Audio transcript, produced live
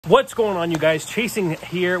What's going on, you guys? Chasing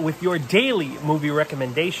here with your daily movie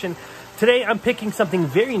recommendation. Today I'm picking something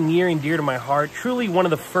very near and dear to my heart, truly one of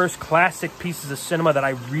the first classic pieces of cinema that I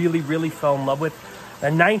really fell in love with. A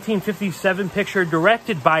 1957 picture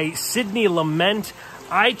directed by Sidney Lumet.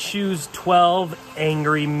 I choose 12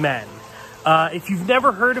 Angry Men. If you've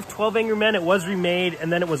never heard of 12 Angry Men, it was remade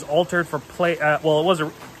and then it was altered for play. Well, it was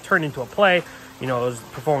turned into a play. You know, it was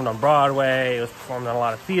performed on Broadway, it was performed on a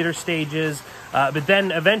lot of theater stages, but then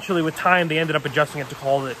eventually with time they ended up adjusting it to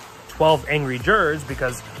call it 12 Angry Jurors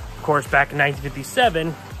because, of course, back in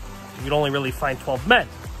 1957, you'd only really find 12 men.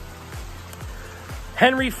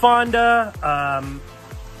 Henry Fonda,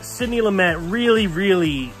 Sidney Lumet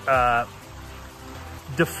really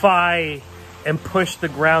defy and push the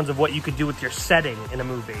grounds of what you could do with your setting in a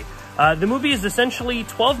movie. The movie is essentially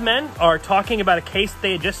 12 men are talking about a case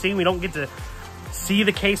they had just seen. We don't get to see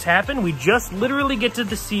the case happen. We just literally get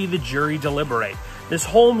to see the jury deliberate. This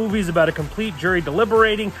whole movie is about a complete jury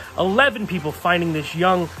deliberating, 11 people finding this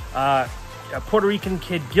young Puerto Rican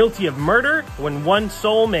kid guilty of murder when one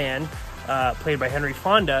sole man, played by Henry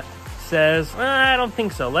Fonda, says, I don't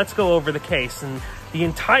think so, let's go over the case. And the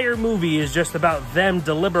entire movie is just about them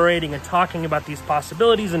deliberating and talking about these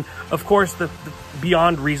possibilities and, of course, the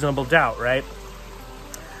beyond reasonable doubt, right?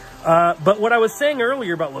 But what I was saying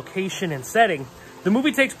earlier about location and setting, the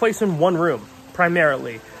movie takes place in one room,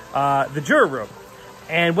 primarily, the juror room.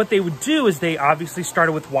 And what they would do is they obviously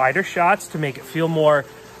started with wider shots to make it feel more,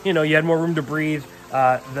 you know, you had more room to breathe.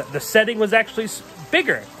 The setting was actually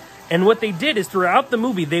bigger. And what they did is throughout the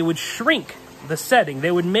movie, they would shrink the setting.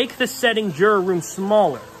 They would make the setting juror room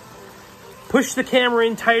smaller. Push the camera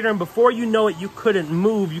in tighter, and before you know it, you couldn't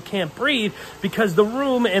move, you can't breathe, because the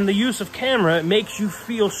room and the use of camera makes you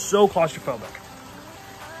feel so claustrophobic.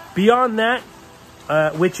 Beyond that,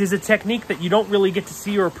 which is a technique that you don't really get to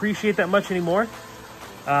see or appreciate that much anymore.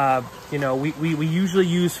 You know, we usually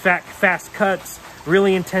use fast cuts,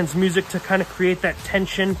 really intense music to kind of create that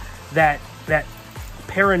tension, that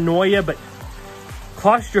paranoia, but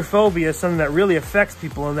claustrophobia is something that really affects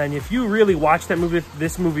people. And then if you really watch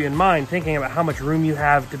this movie in mind, thinking about how much room you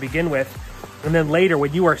have to begin with, and then later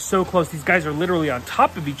when you are so close, these guys are literally on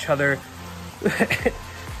top of each other,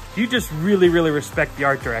 you just really respect the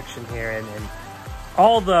art direction here and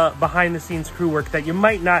all the behind the scenes crew work that you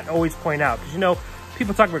might not always point out. Because, you know,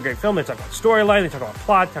 people talk about great film, they talk about storyline, they talk about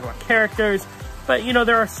plot, they talk about characters, but, you know,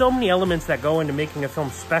 there are so many elements that go into making a film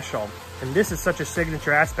special. And this is such a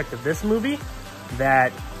signature aspect of this movie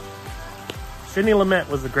that Sidney Lumet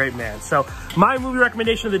was a great man. So my movie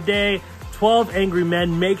recommendation of the day, 12 Angry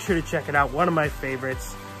Men. Make sure to check it out. One of my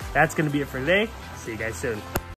favorites. That's going to be it for today. See you guys soon.